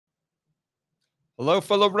Hello,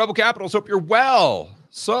 fellow Rebel Capitals. Hope you're well.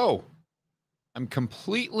 So, I'm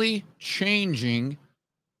completely changing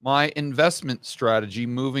my investment strategy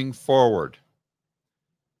moving forward.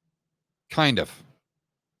 Kind of.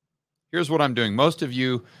 Here's what I'm doing. Most of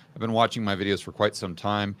you have been watching my videos for quite some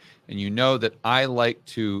time, and you know that I like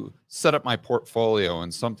to set up my portfolio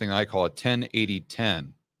in something I call a 10-80-10.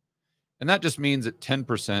 And that just means that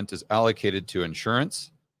 10% is allocated to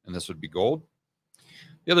insurance, and this would be gold.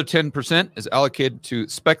 The other 10% is allocated to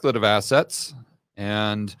speculative assets,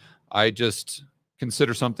 and I just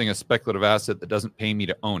consider something a speculative asset that doesn't pay me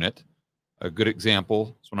to own it. A good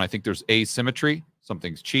example is when I think there's asymmetry,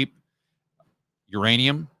 something's cheap.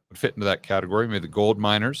 Uranium would fit into that category, maybe the gold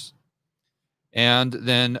miners. And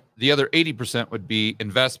then the other 80% would be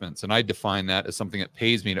investments. And I define that as something that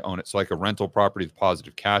pays me to own it. So like a rental property with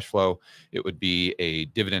positive cash flow, it would be a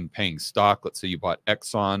dividend paying stock. Let's say you bought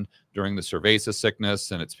Exxon during the Cerveza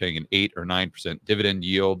sickness and it's paying an 8 or 9% dividend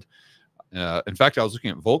yield. In fact, I was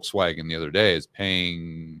looking at Volkswagen the other day, is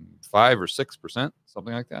paying 5 or 6%,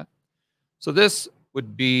 something like that. So this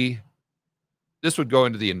would go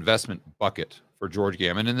into the investment bucket for George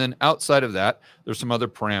Gammon. And then outside of that, there's some other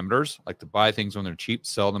parameters, like to buy things when they're cheap,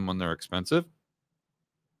 sell them when they're expensive.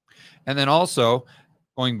 And then also,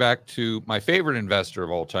 going back to my favorite investor of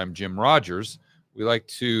all time, Jim Rogers, we like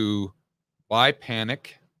to buy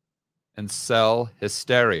panic and sell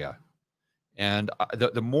hysteria. And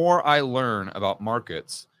the more I learn about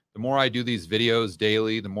markets, the more I do these videos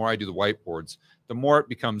daily, the more I do the whiteboards, the more it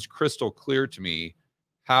becomes crystal clear to me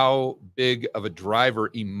how big of a driver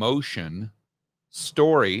emotion,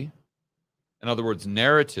 story, in other words,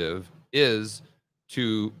 narrative, is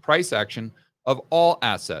to price action of all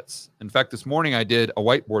assets. In fact, this morning I did a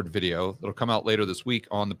whiteboard video that'll come out later this week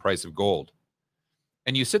on the price of gold.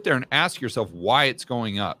 And you sit there and ask yourself why it's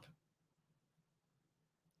going up.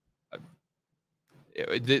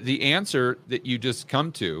 The answer that you just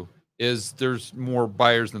come to is there's more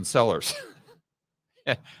buyers than sellers.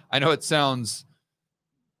 I know it sounds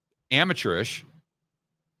amateurish,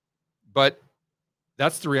 but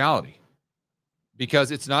that's the reality, because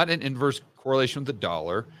it's not an inverse correlation with the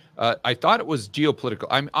dollar. I thought it was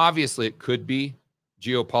geopolitical. Obviously it could be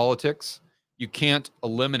geopolitics. You can't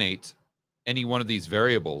eliminate any one of these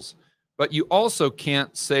variables, but you also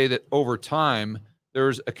can't say that over time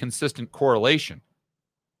there's a consistent correlation.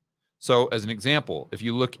 So as an example, if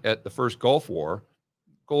you look at the first Gulf War,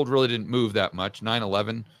 gold really didn't move that much.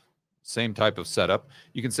 9/11, same type of setup.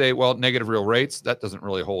 You can say, well, negative real rates, that doesn't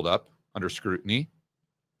really hold up under scrutiny.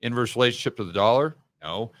 Inverse relationship to the dollar?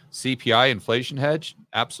 No. CPI inflation hedge?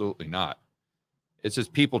 Absolutely not. It's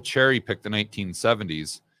just people cherry pick the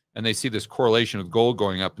 1970s and they see this correlation of gold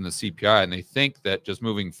going up in the CPI, and they think that just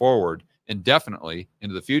moving forward indefinitely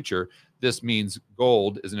into the future, this means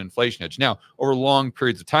gold is an inflation hedge. Now, over long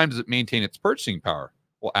periods of time, does it maintain its purchasing power?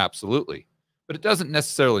 Well, absolutely. But it doesn't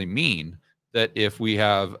necessarily mean that if we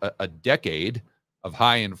have a decade of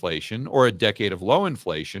high inflation or a decade of low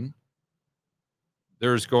inflation,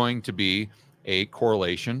 there's going to be a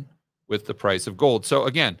correlation with the price of gold. So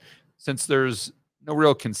again, since there's no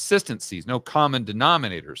real consistencies, no common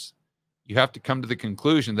denominators, you have to come to the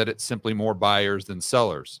conclusion that it's simply more buyers than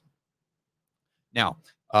sellers. Now,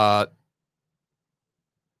 I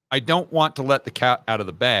don't want to let the cat out of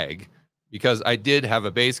the bag, because I did have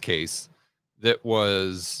a base case that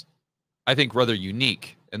was, I think, rather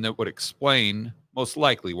unique, and that would explain most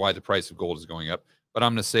likely why the price of gold is going up. But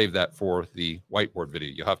I'm going to save that for the whiteboard video.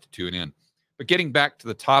 You'll have to tune in. But getting back to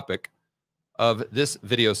the topic of this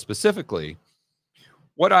video specifically,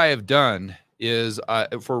 what I have done is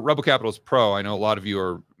for Rebel Capitals Pro, I know a lot of you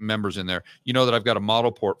are members in there. You know that I've got a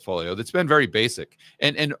model portfolio that's been very basic.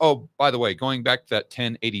 And oh, by the way, going back to that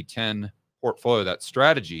 10-80-10 portfolio, that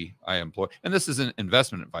strategy I employ, and this isn't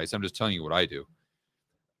investment advice, I'm just telling you what I do.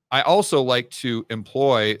 I also like to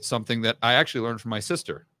employ something that I actually learned from my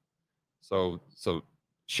sister. So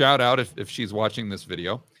shout out if she's watching this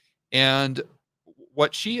video. And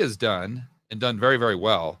what she has done, and done very, very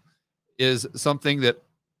well, is something that,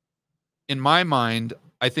 in my mind,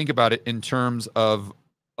 I think about it in terms of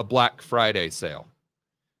a Black Friday sale.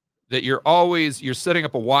 That you're setting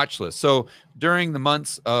up a watch list. So during the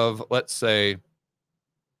months of, let's say,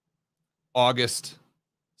 August,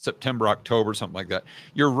 September, October, something like that,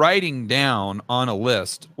 you're writing down on a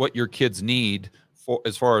list what your kids need for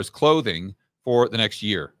as far as clothing for the next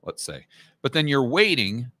year, let's say. But then you're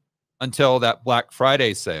waiting until that Black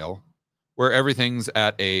Friday sale where everything's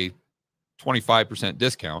at a 25%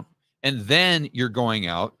 discount. And then you're going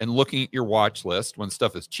out and looking at your watch list when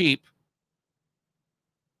stuff is cheap.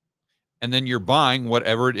 And then you're buying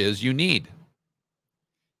whatever it is you need.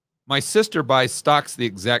 My sister buys stocks the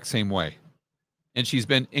exact same way, and she's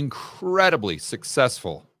been incredibly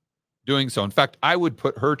successful doing so. In fact, I would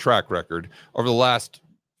put her track record over the last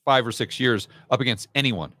 5 or 6 years up against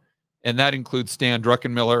anyone, and that includes Stan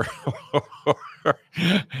Druckenmiller or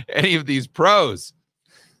any of these pros.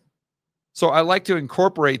 So I like to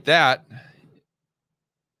incorporate that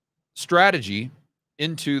strategy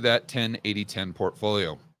into that 10-80-10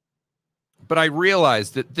 portfolio. But I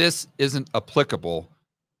realized that this isn't applicable,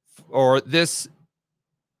 or this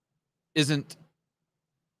isn't,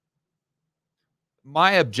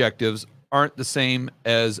 my objectives aren't the same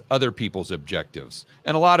as other people's objectives,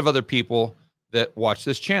 and a lot of other people that watch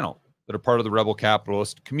this channel that are part of the Rebel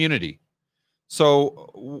Capitalist community. So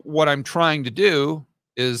what I'm trying to do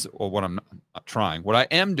is, well, what I'm not trying, what I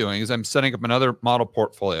am doing is I'm setting up another model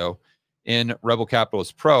portfolio in Rebel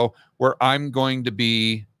Capitalist Pro, where I'm going to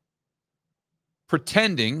be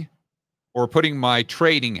pretending or putting my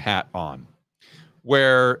trading hat on,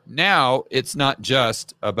 where now it's not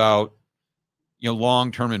just about,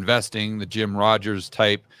 long-term investing, the Jim Rogers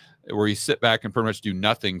type, where you sit back and pretty much do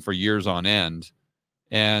nothing for years on end,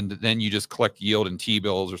 and then you just collect yield in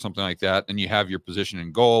T-bills or something like that. Then you have your position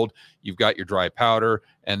in gold, you've got your dry powder,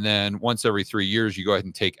 and then once every 3 years, you go ahead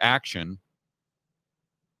and take action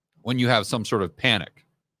when you have some sort of panic.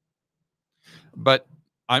 But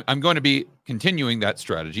I'm going to be continuing that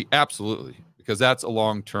strategy, absolutely, because that's a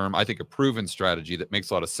long-term, I think, a proven strategy that makes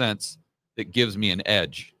a lot of sense, that gives me an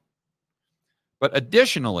edge. But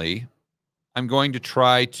additionally, I'm going to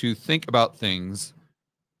try to think about things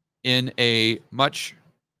in a much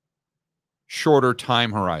shorter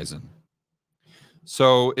time horizon.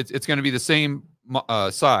 So it's going to be the same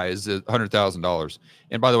size as $100,000.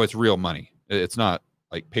 And by the way, it's real money. It's not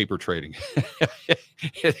like paper trading.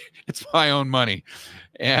 It's my own money.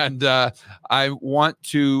 And I want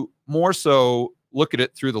to more so look at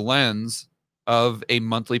it through the lens of a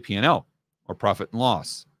monthly P&L, or profit and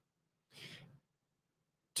loss.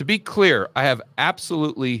 To be clear, I have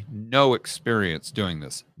absolutely no experience doing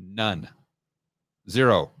this. None.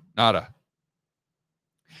 Zero. Nada.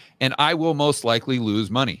 And I will most likely lose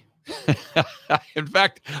money. In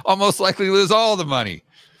fact, I'll most likely lose all the money.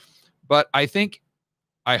 But I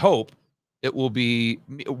hope it will be,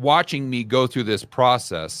 watching me go through this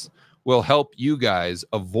process will help you guys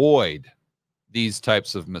avoid these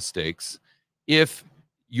types of mistakes if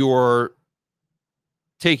you're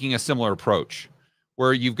taking a similar approach,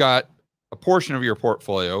 where you've got a portion of your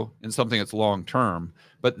portfolio in something that's long-term,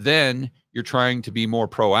 but then you're trying to be more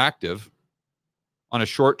proactive on a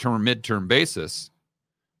short-term or mid-term basis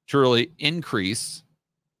to really increase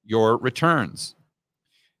your returns.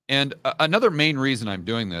 And another main reason I'm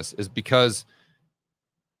doing this is because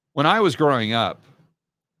when I was growing up,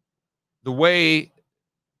 the way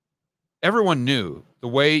everyone knew, the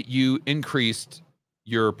way you increased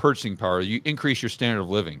your purchasing power, you increase your standard of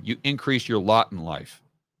living, you increase your lot in life,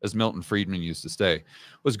 as Milton Friedman used to say,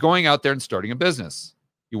 was going out there and starting a business.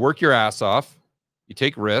 You work your ass off, you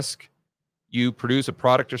take risk, you produce a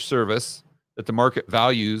product or service that the market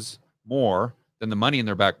values more than the money in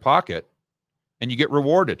their back pocket, and you get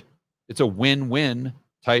rewarded. It's a win-win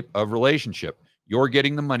type of relationship. You're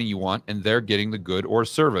getting the money you want, and they're getting the good or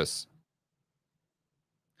service.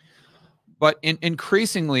 But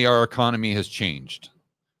increasingly, our economy has changed.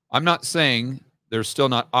 I'm not saying there's still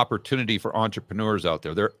not opportunity for entrepreneurs out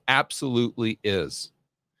there. There absolutely is.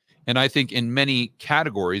 And I think in many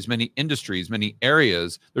categories, many industries, many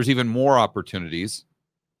areas, there's even more opportunities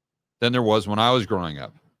than there was when I was growing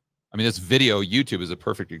up. I mean, this video, YouTube, is a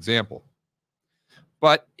perfect example.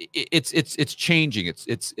 But it's changing.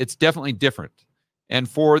 It's definitely different. And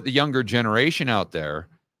for the younger generation out there,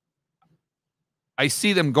 I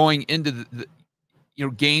see them going into the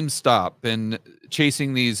GameStop and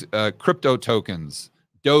chasing these crypto tokens,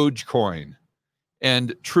 Dogecoin,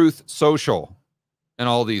 and Truth Social, and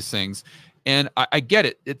all these things. And I get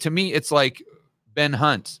it. To me, it's like Ben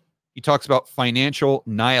Hunt. He talks about financial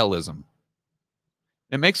nihilism.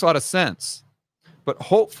 It makes a lot of sense. But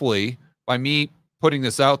hopefully, by me putting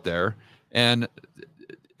this out there and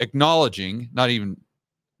acknowledging,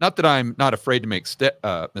 not that I'm not afraid to make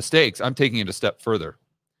mistakes, I'm taking it a step further.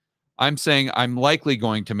 I'm saying I'm likely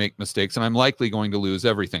going to make mistakes, and I'm likely going to lose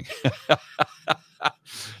everything.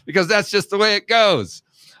 Because that's just the way it goes.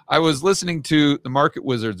 I was listening to the Market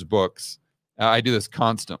Wizards books. I do this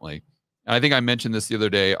constantly. And I think I mentioned this the other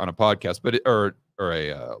day on a podcast, or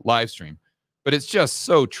a live stream, but it's just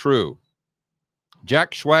so true.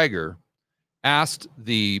 Jack Schwager asked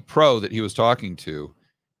the pro that he was talking to,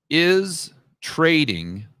 is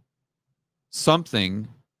trading something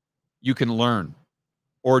you can learn?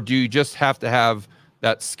 Or do you just have to have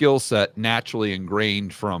that skill set naturally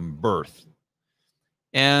ingrained from birth.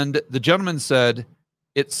 And the gentleman said,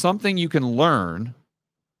 it's something you can learn,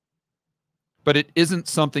 but it isn't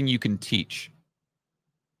something you can teach.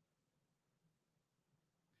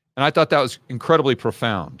 And I thought that was incredibly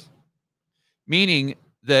profound, meaning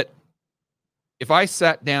that if I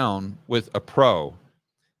sat down with a pro,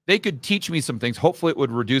 they could teach me some things. Hopefully it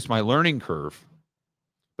would reduce my learning curve,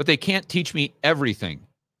 but they can't teach me everything.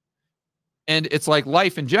 And it's like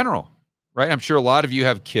life in general, right? I'm sure a lot of you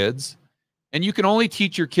have kids, and you can only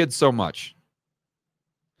teach your kids so much.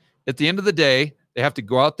 At the end of the day, they have to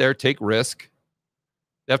go out there, take risk.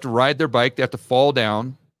 They have to ride their bike. They have to fall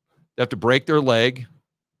down. They have to break their leg.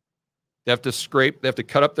 They have to scrape. They have to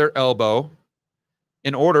cut up their elbow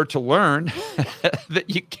in order to learn that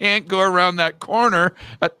you can't go around that corner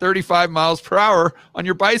at 35 miles per hour on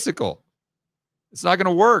your bicycle. It's not going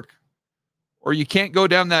to work. Or you can't go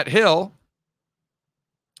down that hill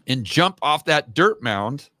and jump off that dirt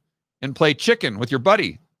mound and play chicken with your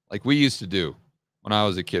buddy like we used to do when I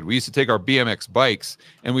was a kid. We used to take our BMX bikes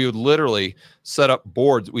and we would literally set up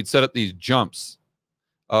boards. We'd set up these jumps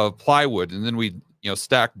of plywood, and then we'd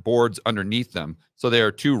stack boards underneath them. So there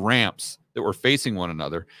are two ramps that were facing one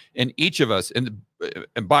another. And each of us, and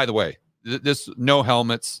by the way, this no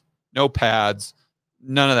helmets, no pads,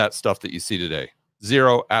 none of that stuff that you see today.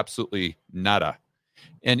 Zero, absolutely nada.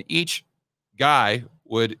 And each guy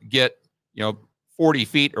would get 40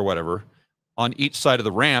 feet or whatever on each side of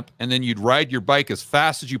the ramp, and then you'd ride your bike as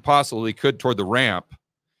fast as you possibly could toward the ramp,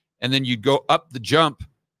 and then you'd go up the jump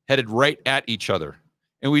headed right at each other.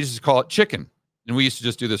 And we used to call it chicken, and we used to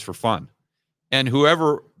just do this for fun. And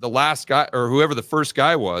whoever the last guy or whoever the first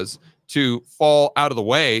guy was to fall out of the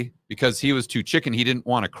way because he was too chicken, he didn't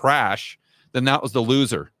want to crash, then that was the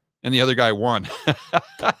loser, and the other guy won.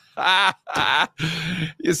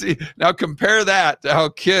 You see, now compare that to how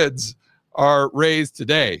kids are raised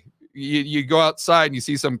today. You go outside and you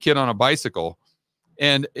see some kid on a bicycle,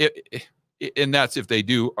 and that's if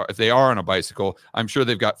they are on a bicycle. I'm sure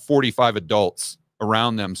they've got 45 adults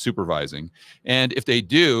around them supervising, and if they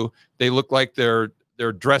do, they look like they're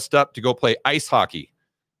dressed up to go play ice hockey.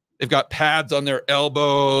 They've got pads on their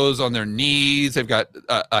elbows, on their knees. They've got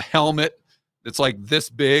a helmet that's like this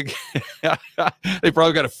big. They've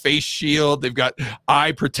probably got a face shield. They've got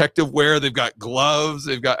eye protective wear. They've got gloves.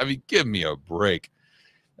 Give me a break.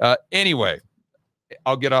 Anyway,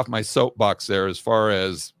 I'll get off my soapbox there as far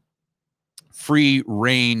as free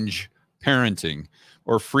range parenting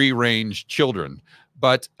or free range children.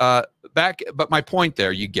 But my point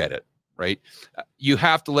there, you get it, right? You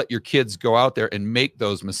have to let your kids go out there and make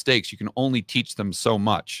those mistakes. You can only teach them so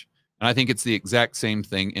much. And I think it's the exact same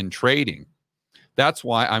thing in trading. That's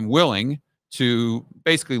why I'm willing to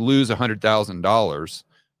basically lose $100,000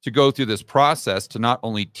 to go through this process to not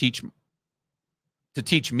only teach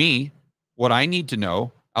me what I need to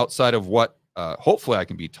know outside of what hopefully I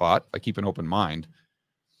can be taught. I keep an open mind,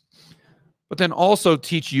 but then also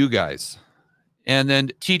teach you guys, and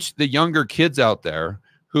then teach the younger kids out there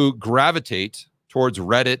who gravitate towards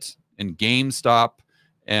Reddit and GameStop,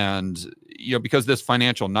 and because this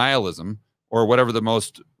financial nihilism, or whatever the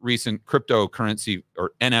most recent cryptocurrency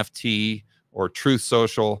or NFT or Truth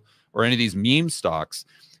Social or any of these meme stocks,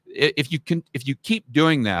 if you keep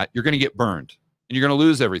doing that, you're going to get burned and you're going to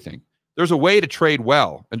lose everything. There's a way to trade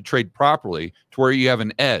well and trade properly to where you have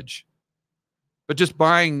an edge. But just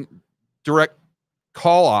buying direct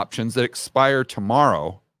call options that expire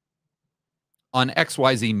tomorrow on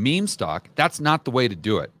XYZ meme stock, that's not the way to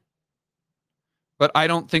do it. But I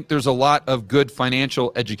don't think there's a lot of good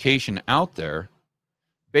financial education out there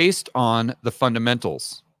based on the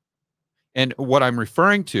fundamentals. And what I'm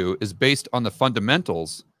referring to is based on the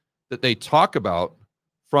fundamentals that they talk about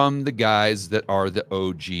from the guys that are the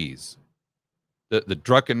OGs, the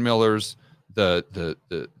Druckenmillers, the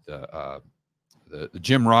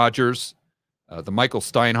Jim Rogers, the Michael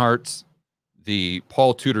Steinhardts, the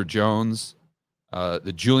Paul Tudor Jones,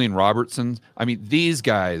 the Julian Robertsons. I mean, these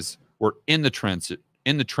guys were in the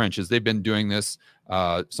trenches. They've been doing this,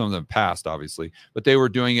 some of them past, obviously, but they were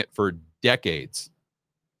doing it for decades.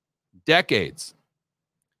 Decades.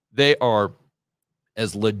 They are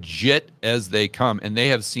as legit as they come, and they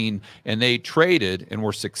have seen, and they traded and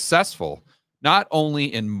were successful, not only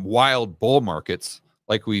in wild bull markets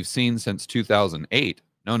like we've seen since 2008.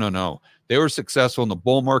 No. They were successful in the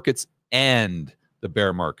bull markets and the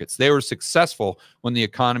bear markets. They were successful when the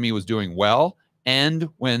economy was doing well and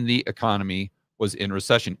when the economy was in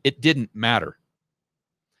recession. It didn't matter.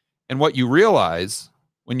 And what you realize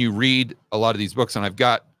when you read a lot of these books, and I've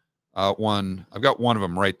got one of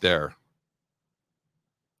them right there,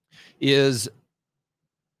 is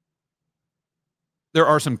there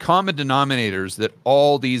are some common denominators that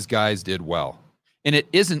all these guys did well. And it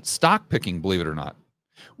isn't stock picking, believe it or not.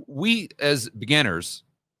 We as beginners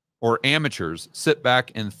or amateurs sit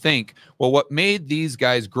back and think, well, what made these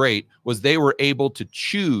guys great was they were able to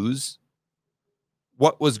choose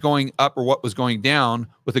what was going up or what was going down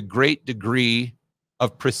with a great degree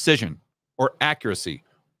of precision or accuracy.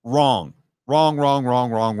 Wrong, wrong, wrong,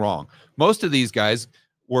 wrong, wrong, wrong. Most of these guys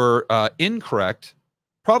were incorrect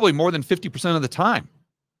probably more than 50% of the time.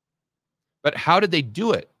 But how did they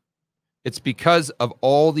do it? It's because of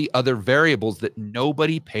all the other variables that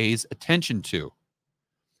nobody pays attention to.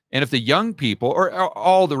 And if the young people or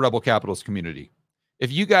all the Rebel Capitalist community,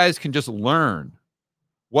 if you guys can just learn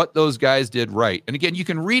what those guys did right, and again, you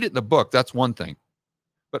can read it in the book, that's one thing,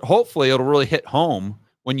 but hopefully it'll really hit home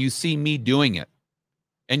when you see me doing it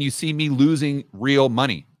and you see me losing real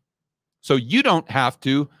money. So you don't have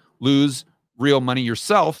to lose real money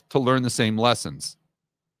yourself to learn the same lessons,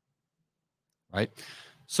 right?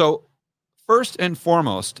 So first and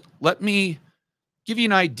foremost, let me give you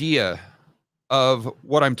an idea of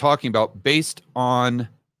what I'm talking about based on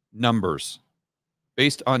numbers.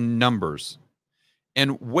 Based on numbers.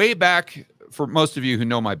 And way back, for most of you who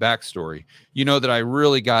know my backstory, you know that I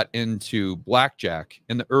really got into blackjack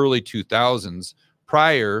in the early 2000s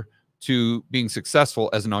prior to being successful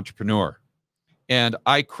as an entrepreneur. And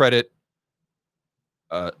I credit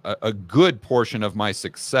a good portion of my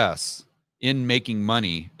success in making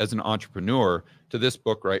money as an entrepreneur to this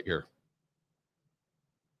book right here.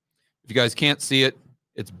 If you guys can't see it,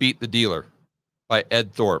 it's Beat the Dealer by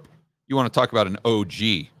Ed Thorpe. You want to talk about an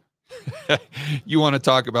OG. You want to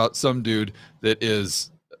talk about some dude that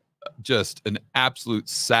is just an absolute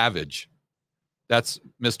savage. That's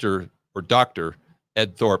Mr. or Dr.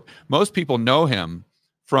 Ed Thorpe. Most people know him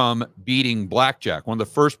from beating blackjack, one of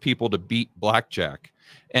the first people to beat blackjack.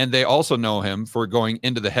 And they also know him for going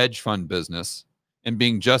into the hedge fund business and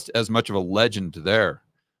being just as much of a legend there.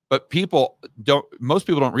 But most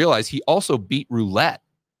people don't realize he also beat roulette.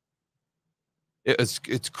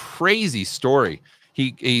 It's crazy story.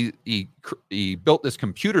 He built this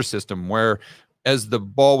computer system where as the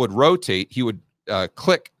ball would rotate, he would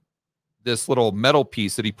click this little metal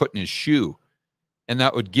piece that he put in his shoe. And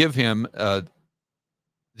that would give him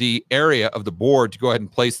the area of the board to go ahead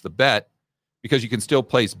and place the bet, because you can still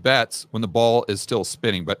place bets when the ball is still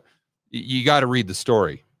spinning. But you got to read the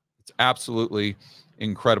story. It's absolutely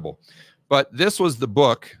incredible. But this was the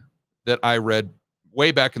book that I read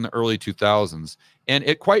way back in the early 2000s. And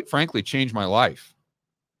it quite frankly changed my life.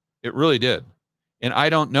 It really did. And I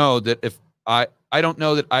don't know that I don't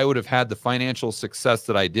know that I would have had the financial success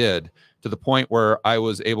that I did to the point where I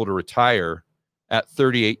was able to retire at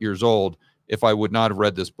 38 years old if I would not have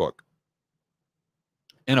read this book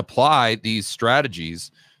and apply these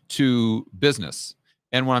strategies to business.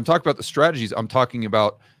 And when I'm talking about the strategies, I'm talking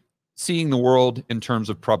about seeing the world in terms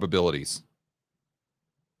of probabilities,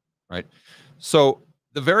 right? So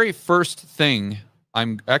the very first thing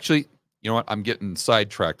I'm actually, you know what, I'm getting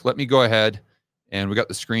sidetracked. Let me go ahead, and we got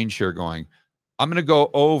the screen share going. I'm going to go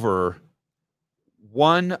over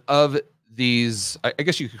one of these, I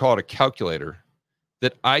guess you could call it a calculator,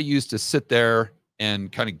 that I used to sit there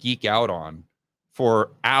and kind of geek out on for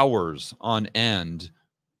hours on end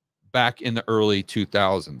back in the early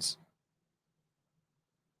 2000s.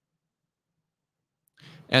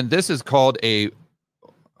 And this is called a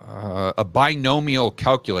binomial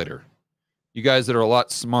calculator. You guys that are a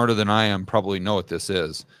lot smarter than I am probably know what this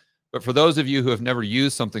is. But for those of you who have never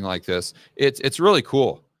used something like this, it's really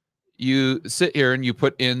cool. You sit here and you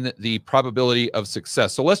put in the probability of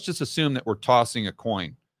success. So let's just assume that we're tossing a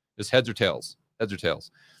coin. Is heads or tails? Heads or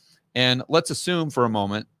tails. And let's assume for a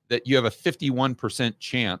moment that you have a 51%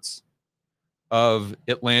 chance of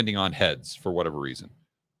it landing on heads for whatever reason.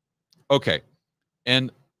 Okay.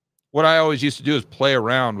 And what I always used to do is play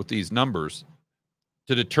around with these numbers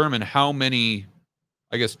to determine how many,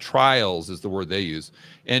 I guess, trials is the word they use.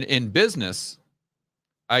 And in business,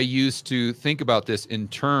 I used to think about this in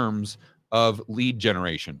terms of lead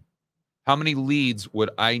generation. How many leads would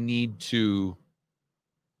I need to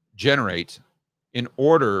generate in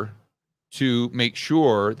order to make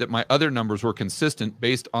sure that my other numbers were consistent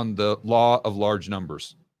based on the law of large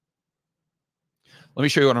numbers? Let me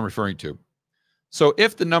show you what I'm referring to. So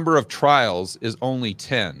if the number of trials is only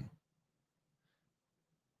 10,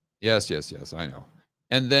 yes, I know.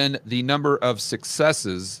 And then the number of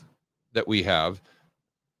successes that we have,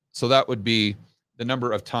 so that would be the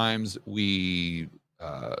number of times we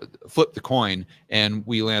flip the coin and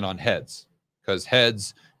we land on heads, because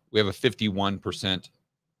heads, we have a 51%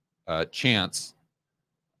 chance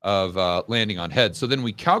of landing on heads. So then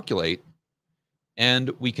we calculate And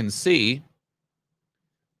we can see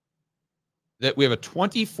that we have a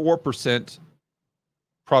 24%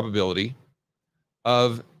 probability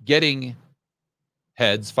of getting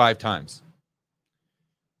heads 5 times.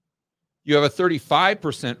 You have a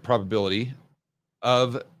 35% probability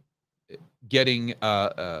of getting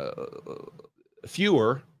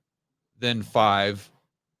fewer than 5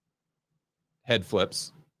 head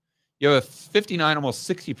flips. You have a 59, almost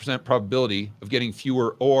 60% probability of getting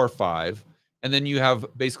fewer or 5. And then you have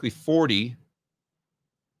basically 40%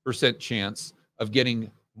 chance of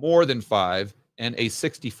getting more than 5 and a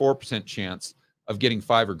 64% chance of getting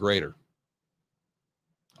 5 or greater.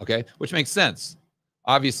 Okay, which makes sense.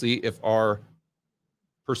 Obviously, if our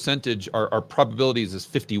percentage, our probabilities is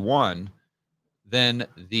 51, then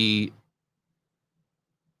the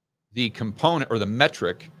component or the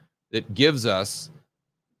metric that gives us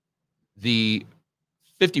the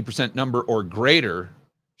 50% number or greater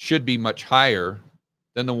should be much higher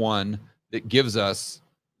than the one that gives us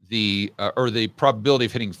the probability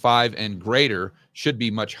of hitting 5 and greater should be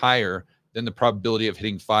much higher than the probability of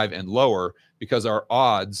hitting 5 and lower, because our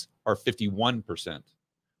odds are 51%.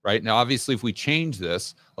 Right now, obviously, if we change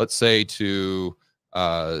this, let's say to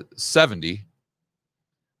 70,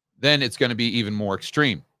 then it's going to be even more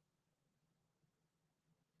extreme.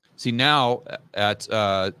 See, now at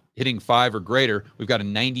hitting 5 or greater, we've got a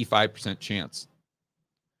 95% chance.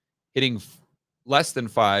 Hitting less than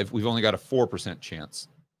 5, we've only got a 4% chance.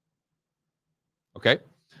 Okay,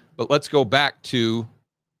 but let's go back to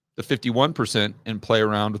the 51% and play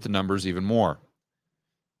around with the numbers even more.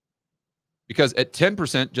 Because at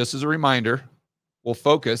 10%, just as a reminder, we'll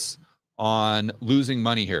focus on losing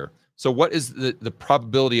money here. So what is the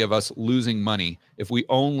probability of us losing money if we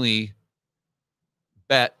only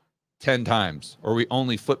bet 10 times, or we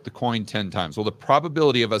only flip the coin 10 times? Well, the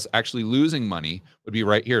probability of us actually losing money would be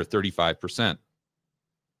right here, 35%.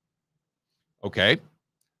 Okay,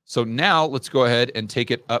 so now let's go ahead and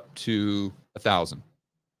take it up to 1,000.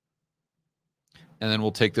 And then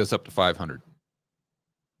we'll take this up to 500.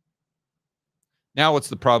 Now what's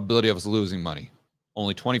the probability of us losing money?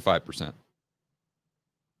 Only 25%.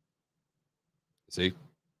 See?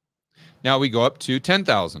 Now we go up to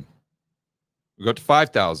 10,000. We go up to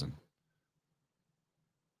 5,000.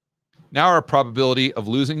 Now our probability of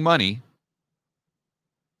losing money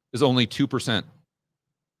is only 2%.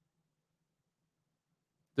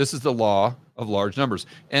 This is the law of large numbers.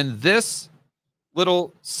 And this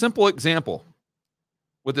little simple example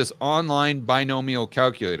with this online binomial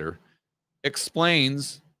calculator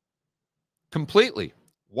explains completely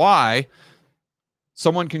why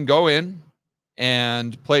someone can go in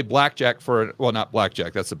and play blackjack for, well, not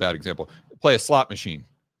blackjack, that's a bad example, play a slot machine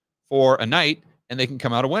for a night, and they can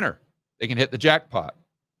come out a winner. They can hit the jackpot.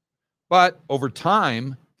 But over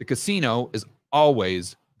time, the casino is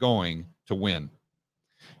always going to win.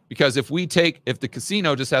 Because if the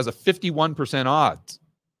casino just has a 51% odds,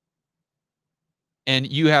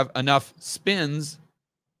 and you have enough spins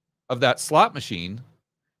of that slot machine,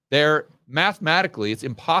 mathematically, it's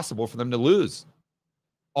impossible for them to lose.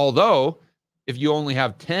 Although, if you only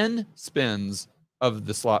have 10 spins of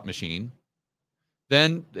the slot machine,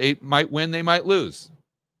 then they might win, they might lose.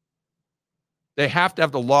 They have to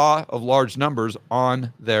have the law of large numbers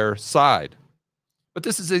on their side. But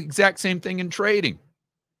this is the exact same thing in trading.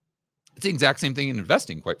 It's the exact same thing in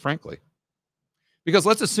investing, quite frankly. Because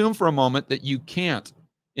let's assume for a moment that you can't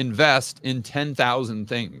invest in 10,000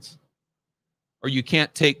 things, or you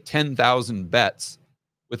can't take 10,000 bets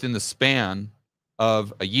within the span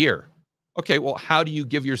of a year. Okay, well, how do you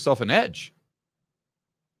give yourself an edge?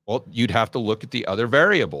 Well, you'd have to look at the other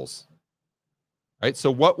variables, right?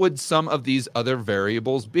 So what would some of these other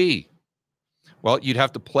variables be? Well, you'd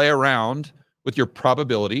have to play around with your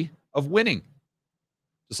probability of winning,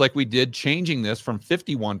 just like we did changing this from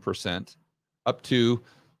 51% up to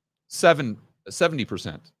 70%.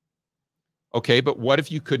 Okay, but what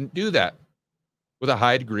if you couldn't do that with a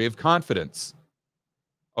high degree of confidence?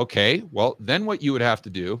 Okay, well, then what you would have to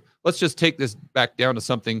do, let's just take this back down to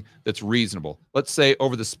something that's reasonable. Let's say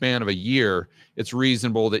over the span of a year, it's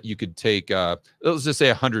reasonable that you could take, let's just say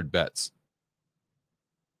 100 bets.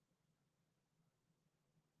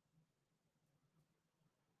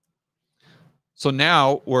 So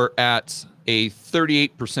now we're at a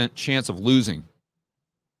 38% chance of losing.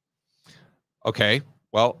 Okay,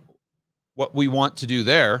 well, what we want to do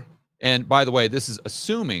there, and by the way, this is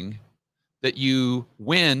assuming that you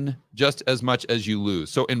win just as much as you lose.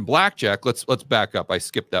 So in blackjack, let's back up. I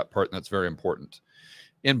skipped that part, and that's very important.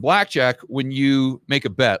 In blackjack, when you make a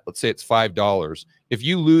bet, let's say it's $5. If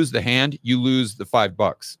you lose the hand, you lose the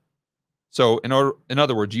 $5. So in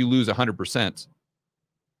other words, you lose 100%.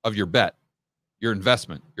 of your bet, your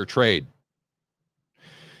investment, your trade.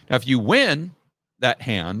 Now, if you win that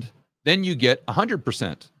hand, then you get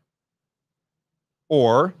 100%.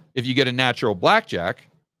 Or if you get a natural blackjack,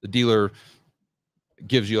 the dealer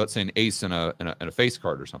gives you, let's say, an ace and a face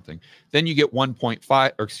card or something, then you get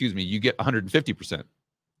 1.5, or excuse me, you get 150%.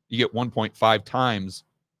 You get 1.5 times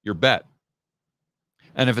your bet.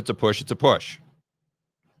 And if it's a push, it's a push.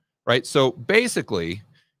 Right? So basically,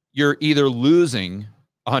 you're either losing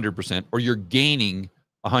 100% or you're gaining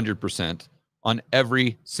 100% on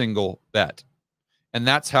every single bet. And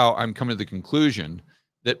that's how I'm coming to the conclusion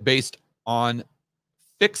that based on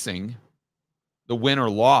fixing the win or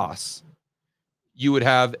loss, you would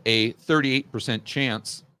have a 38%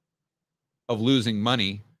 chance of losing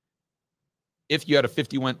money if you had a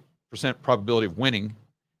 51% probability of winning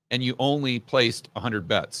and you only placed 100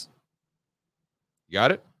 bets. You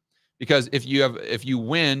got it? Because if you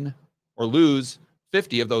win or lose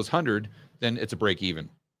 50 of those 100, then it's a break even.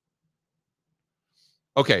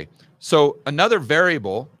 Okay, so another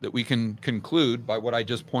variable that we can conclude by what I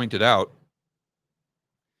just pointed out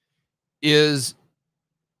is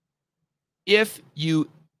if you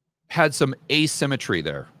had some asymmetry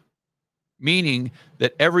there, meaning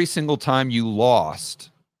that every single time you lost,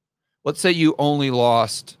 let's say you only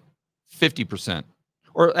lost 50%,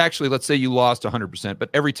 or actually, let's say you lost 100%, but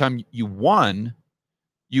every time you won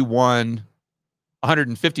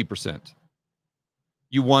 150%.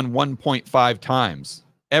 You won 1.5 times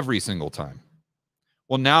every single time.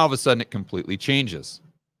 Well, now all of a sudden it completely changes,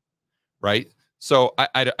 right? So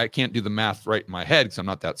I can't do the math right in my head because I'm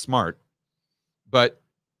not that smart, but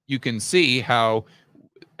you can see how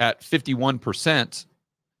at 51%,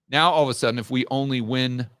 now all of a sudden, if we only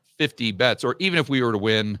win 50 bets, or even if we were to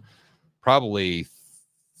win probably,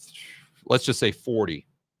 let's just say 40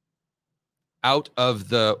 out of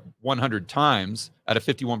the 100 times at a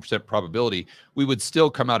 51% probability, we would still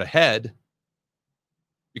come out ahead,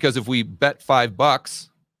 because if we bet $5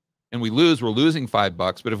 and we lose, we're losing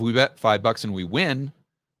 $5. But if we bet $5 and we win,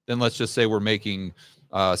 then let's just say we're making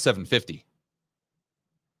 $7.50,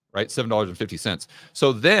 right? $7.50.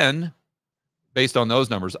 So then, based on those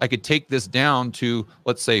numbers, I could take this down to,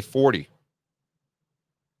 let's say, 40.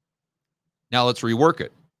 Now let's rework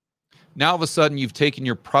it. Now all of a sudden you've taken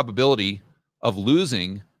your probability of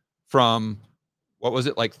losing from, what was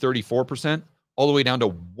it, like 34%, all the way down to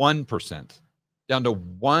 1%. Down to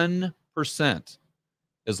 1%,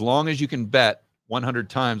 as long as you can bet 100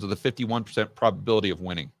 times with a 51% probability of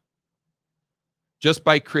winning. Just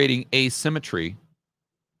by creating asymmetry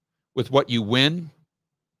with what you win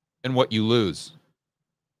and what you lose.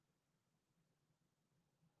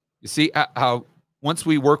 You see how once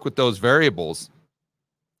we work with those variables,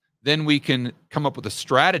 then we can come up with a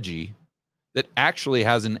strategy that actually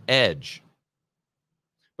has an edge.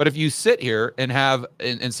 But if you sit here and have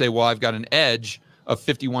and say, well, I've got an edge of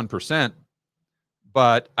 51%,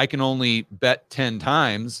 but I can only bet 10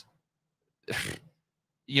 times,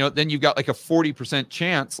 then you've got like a 40%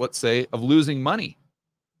 chance, let's say, of losing money.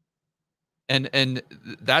 And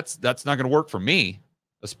that's not going to work for me,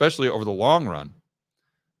 especially over the long run.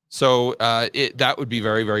 So that would be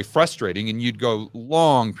very, very frustrating, and you'd go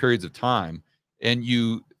long periods of time, and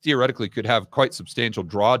you theoretically could have quite substantial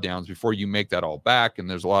drawdowns before you make that all back, and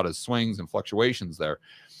there's a lot of swings and fluctuations there.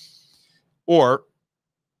 Or,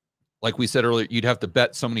 like we said earlier, you'd have to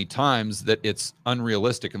bet so many times that it's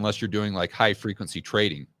unrealistic unless you're doing like high frequency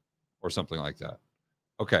trading or something like that.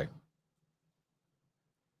 Okay.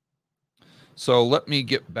 So let me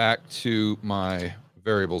get back to my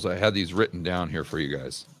variables. I had these written down here for you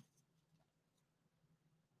guys.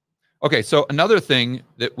 Okay, so another thing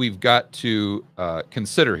that we've got to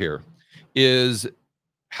consider here is,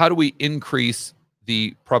 how do we increase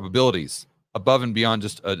the probabilities above and beyond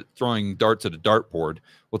just throwing darts at a dartboard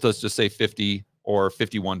with, let's just say, 50 or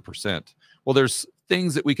 51%? Well, there's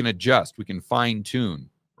things that we can adjust, we can fine tune,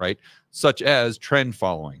 right? Such as trend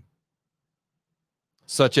following,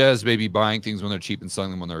 such as maybe buying things when they're cheap and selling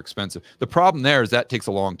them when they're expensive. The problem there is that takes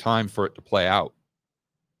a long time for it to play out,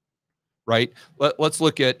 right? Let's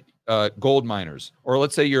look at gold miners, or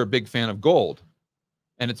let's say you're a big fan of gold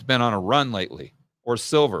and it's been on a run lately, or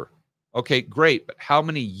silver. Okay, great. But how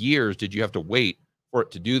many years did you have to wait for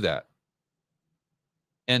it to do that?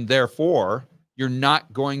 And therefore, you're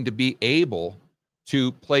not going to be able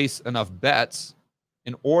to place enough bets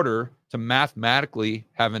in order to mathematically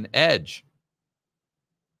have an edge.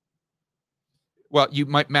 Well, you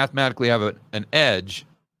might mathematically have an edge,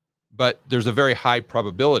 but there's a very high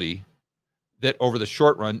probability that over the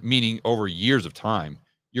short run, meaning over years of time,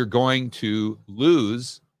 you're going to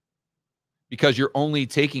lose because you're only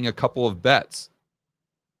taking a couple of bets.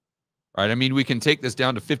 right? I mean, we can take this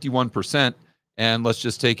down to 51%, and let's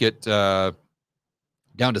just take it down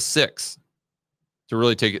to 6 to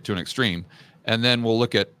really take it to an extreme. And then we'll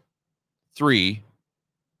look at 3.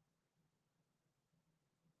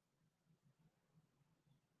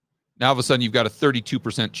 Now, all of a sudden, you've got a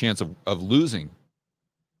 32% chance of losing,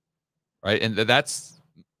 right? And that's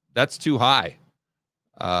too high.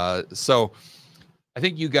 So I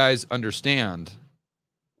think you guys understand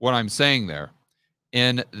what I'm saying there,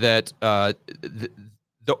 in that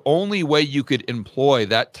the only way you could employ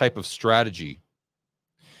that type of strategy,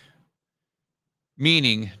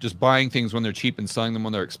 meaning just buying things when they're cheap and selling them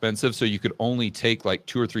when they're expensive, so you could only take like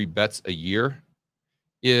 2 or 3 bets a year,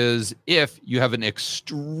 is if you have an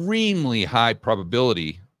extremely high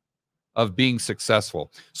probability of being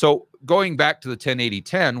successful. So going back to the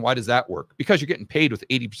 10-80-10, why does that work? Because you're getting paid with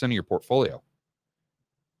 80% of your portfolio.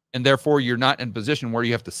 And therefore, you're not in a position where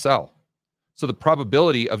you have to sell. So the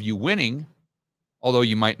probability of you winning, although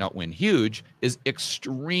you might not win huge, is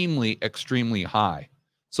extremely, extremely high.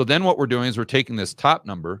 So then what we're doing is we're taking this top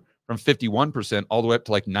number from 51% all the way up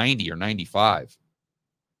to like 90 or 95.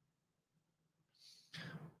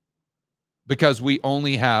 Because we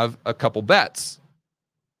only have a couple bets,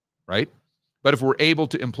 right? But if we're able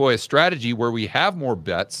to employ a strategy where we have more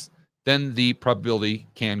bets, then the probability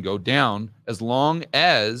can go down, as long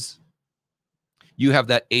as you have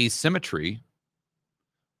that asymmetry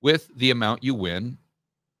with the amount you win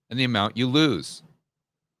and the amount you lose.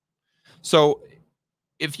 So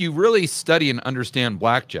if you really study and understand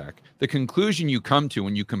blackjack, the conclusion you come to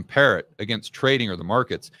when you compare it against trading or the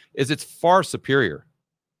markets is it's far superior.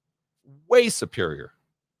 Way superior.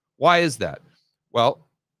 Why is that? Well,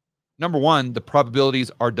 number one, the probabilities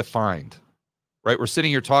are defined, right? We're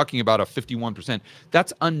sitting here talking about a 51%.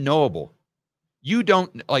 That's unknowable. You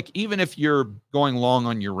don't, like, even if you're going long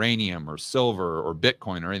on uranium or silver or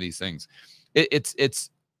Bitcoin or any of these things, it's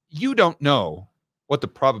you don't know what the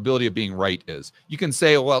probability of being right is. You can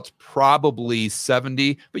say, well, it's probably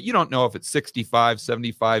 70, but you don't know if it's 65,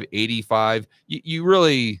 75, 85. You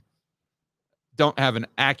really don't have an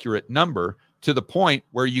accurate number to the point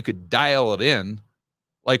where you could dial it in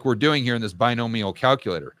like we're doing here in this binomial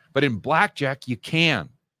calculator. But in blackjack, you can.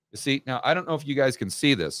 You see, now I don't know if you guys can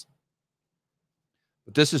see this,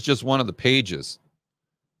 but this is just one of the pages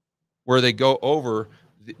where they go over,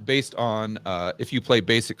 based on if you play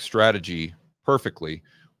basic strategy perfectly,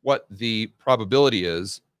 what the probability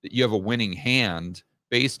is that you have a winning hand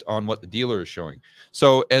based on what the dealer is showing.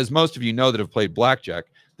 So as most of you know that have played blackjack,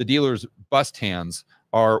 the dealer's bust hands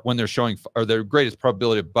are when they're showing, or their greatest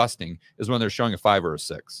probability of busting is when they're showing a 5 or a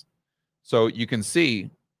 6. So you can see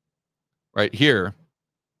right here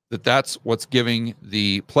that that's what's giving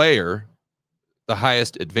the player the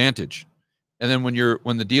highest advantage. And then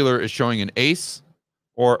when the dealer is showing an ace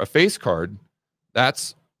or a face card,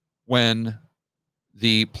 that's when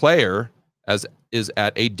the player is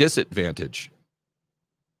at a disadvantage.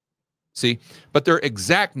 See, but they're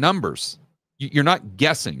exact numbers. You're not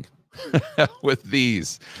guessing with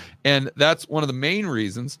these. And that's one of the main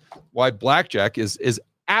reasons why blackjack is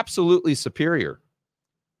absolutely superior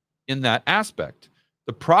in that aspect.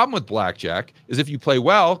 The problem with blackjack is if you play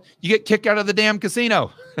well, you get kicked out of the damn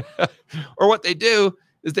casino. Or what they do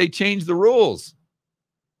is they change the rules.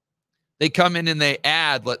 They come in and they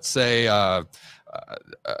add, let's say, an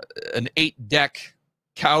 8-deck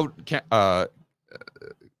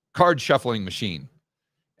card shuffling machine.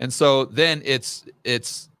 And so then it's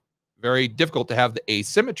very difficult to have the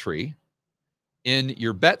asymmetry in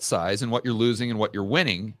your bet size and what you're losing and what you're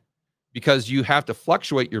winning, because you have to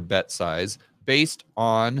fluctuate your bet size based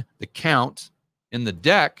on the count in the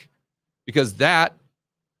deck, because that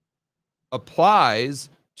applies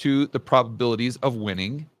to the probabilities of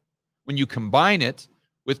winning when you combine it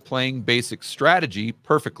with playing basic strategy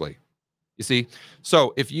perfectly. You see?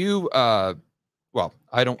 So if you, well,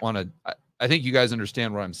 I don't want to, I think you guys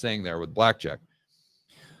understand what I'm saying there with blackjack.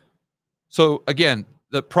 So again,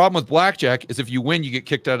 the problem with blackjack is if you win, you get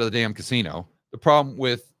kicked out of the damn casino. The problem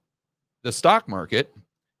with the stock market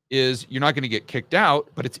is you're not going to get kicked out,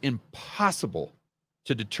 but it's impossible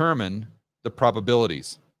to determine the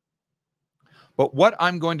probabilities. But what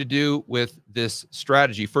I'm going to do with this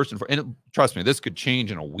strategy, first and foremost, and trust me, this could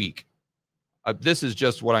change in a week. This is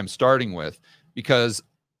just what I'm starting with because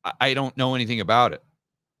I don't know anything about it.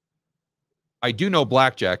 I do know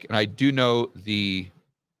blackjack, and I do know the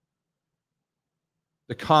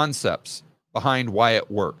concepts behind why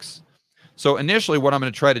it works. So initially, what I'm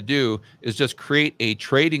going to try to do is just create a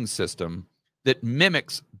trading system that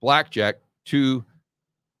mimics blackjack to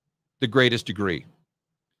the greatest degree.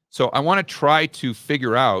 So I want to try to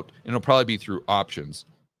figure out, and it'll probably be through options,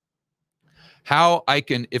 how I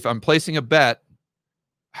can, if I'm placing a bet,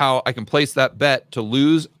 how I can place that bet to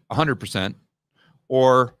lose 100%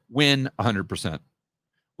 or win 100%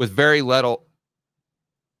 with very little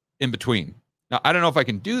in between. Now, I don't know if I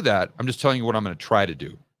can do that. I'm just telling you what I'm going to try to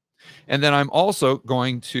do. And then I'm also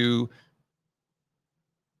going to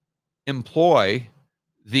employ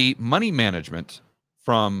the money management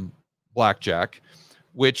from blackjack,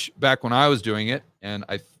 which back when I was doing it, and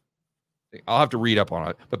I'll have to read up on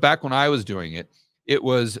it, but back when I was doing it, it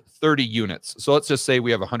was 30 units. So let's just say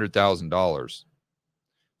we have $100,000.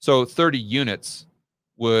 So 30 units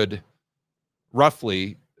would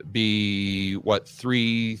roughly be what,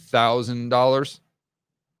 $3,000,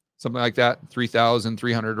 something like that,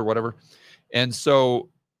 3,300 or whatever. And so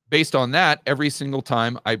based on that, every single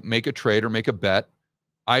time I make a trade or make a bet,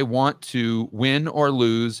 I want to win or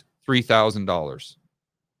lose $3,000.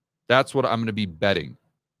 That's what I'm going to be betting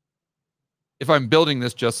if I'm building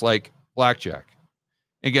this just like blackjack.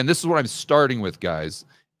 Again, this is what I'm starting with, guys.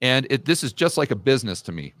 And this is just like a business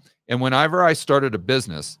to me. And whenever I started a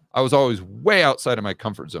business, I was always way outside of my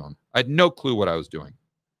comfort zone. I had no clue what I was doing.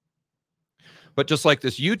 But just like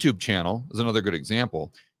this YouTube channel is another good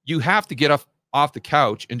example, you have to get off the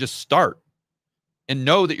couch and just start and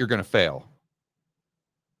know that you're going to fail.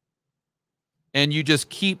 And you just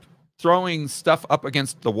keep throwing stuff up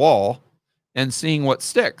against the wall and seeing what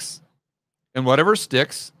sticks. And whatever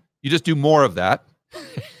sticks, you just do more of that.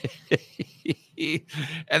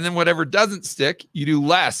 And then whatever doesn't stick, you do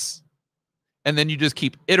less. And then you just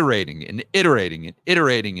keep iterating and iterating and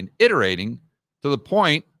iterating and iterating to the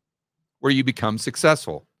point where you become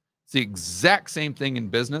successful. It's the exact same thing in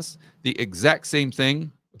business, the exact same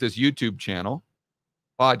thing with this YouTube channel,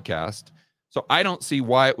 podcast. So I don't see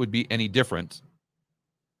why it would be any different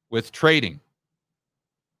with trading.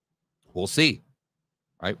 We'll see,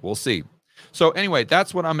 right? We'll see. So anyway,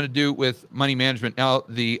 that's what I'm going to do with money management. Now,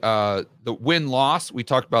 the win-loss, we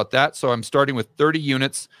talked about that. So I'm starting with 30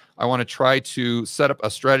 units. I want to try to set up a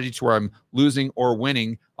strategy to where I'm losing or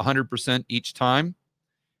winning 100% each time.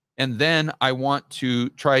 And then I want to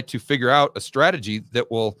try to figure out a strategy that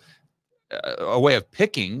will, a way of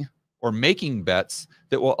picking or making bets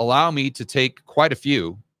that will allow me to take quite a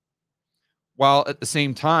few, while at the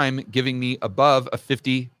same time giving me above a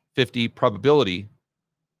 50-50 probability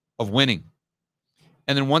of winning.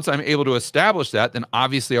 And then once I'm able to establish that, then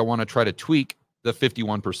obviously I want to try to tweak the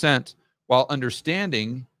 51% while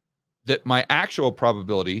understanding that my actual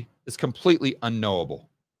probability is completely unknowable.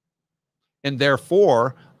 And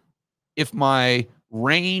therefore, if my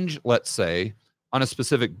range, let's say, on a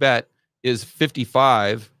specific bet is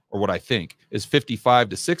 55, or what I think is 55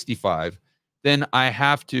 to 65, then I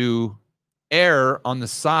have to err on the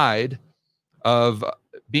side of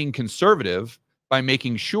being conservative by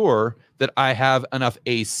making sure that I have enough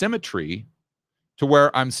asymmetry to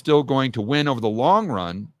where I'm still going to win over the long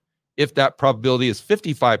run if that probability is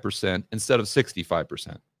 55% instead of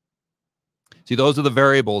 65%. See, those are the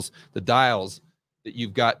variables, the dials that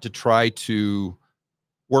you've got to try to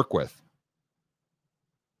work with.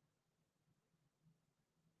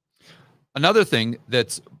 Another thing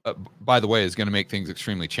that's, by the way, is going to make things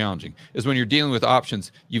extremely challenging is when you're dealing with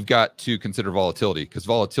options, you've got to consider volatility, because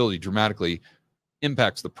volatility dramatically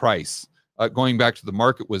impacts the price. Going back to the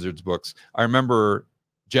Market Wizards books, I remember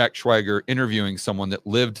Jack Schwager interviewing someone that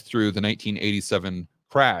lived through the 1987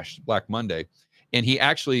 crash, Black Monday, and he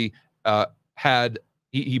actually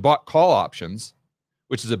he bought call options,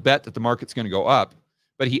 which is a bet that the market's going to go up,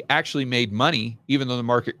 but he actually made money even though the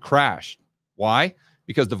market crashed. Why?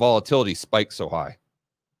 Because the volatility spiked so high.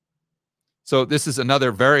 So this is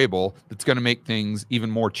another variable that's going to make things even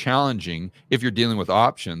more challenging if you're dealing with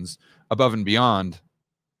options above and beyond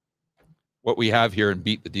what we have here in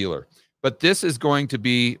Beat the Dealer. But this is going to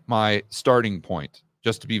be my starting point,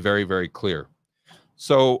 just to be very, very clear.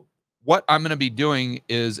 So what I'm going to be doing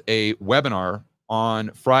is a webinar on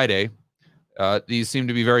Friday. These seem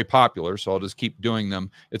to be very popular, so I'll just keep doing them.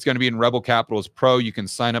 It's going to be in Rebel Capitalist Pro. You can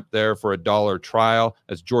sign up there for a $1 trial.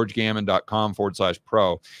 That's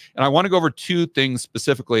georgegammon.com/pro. And I want to go over two things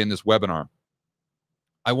specifically in this webinar.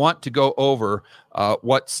 I want to go over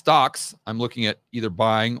what stocks I'm looking at either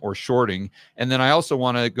buying or shorting. And then I also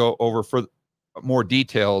want to go over for more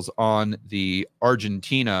details on the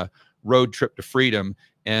Argentina road trip to freedom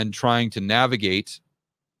and trying to navigate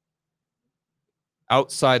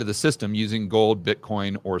outside of the system using gold,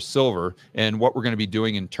 Bitcoin, or silver, and what we're going to be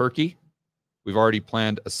doing in Turkey. We've already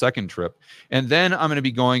planned a second trip. And then I'm going to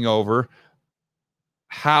be going over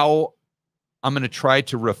how I'm going to try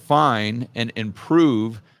to refine and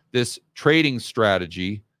improve this trading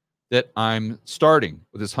strategy that I'm starting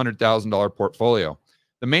with this $100,000 portfolio.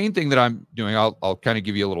 The main thing that I'm doing, I'll kind of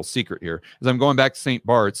give you a little secret here, is I'm going back to St.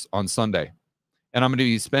 Bart's on Sunday, and I'm going to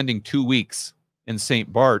be spending 2 weeks in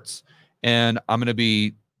St. Bart's, and I'm going to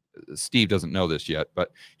be, Steve doesn't know this yet,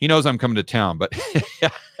 but he knows I'm coming to town. But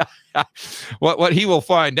what he will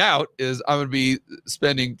find out is I'm going to be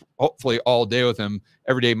spending hopefully all day with him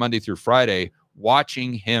every day, Monday through Friday,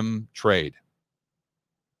 watching him trade.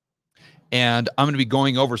 And I'm going to be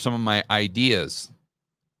going over some of my ideas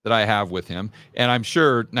that I have with him. And I'm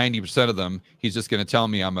sure 90% of them, he's just going to tell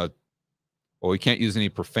me well, we can't use any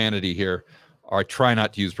profanity here, or I try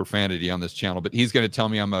not to use profanity on this channel, but he's going to tell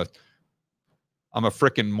me I'm a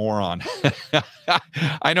frickin' moron.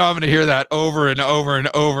 I know I'm going to hear that over and over and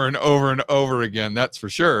over and over and over again. That's for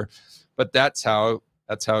sure. But that's how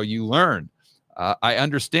you learn. I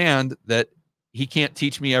understand that he can't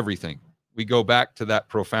teach me everything. We go back to that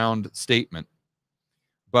profound statement,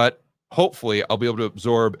 but hopefully I'll be able to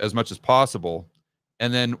absorb as much as possible.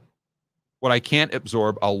 And then what I can't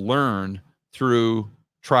absorb, I'll learn through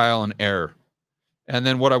trial and error. And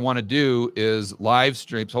then what I want to do is live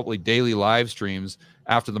streams, hopefully daily live streams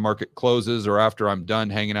after the market closes or after I'm done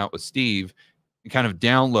hanging out with Steve, and kind of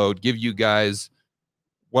download, give you guys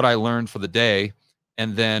what I learned for the day,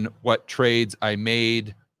 and then what trades I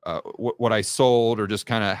made, what I sold, or just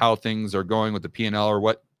kind of how things are going with the P&L, or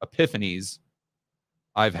what epiphanies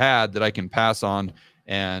I've had that I can pass on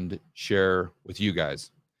and share with you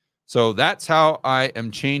guys. So that's how I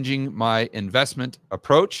am changing my investment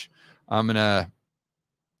approach. I'm going to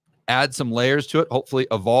add some layers to it, hopefully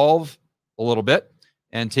evolve a little bit,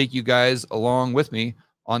 and take you guys along with me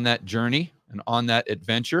on that journey and on that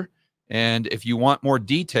adventure. And if you want more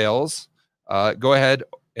details, go ahead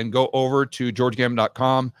and go over to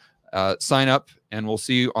georgegammon.com, sign up, and we'll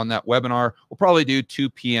see you on that webinar. We'll probably do 2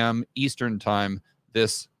 p.m. Eastern time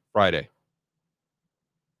this Friday.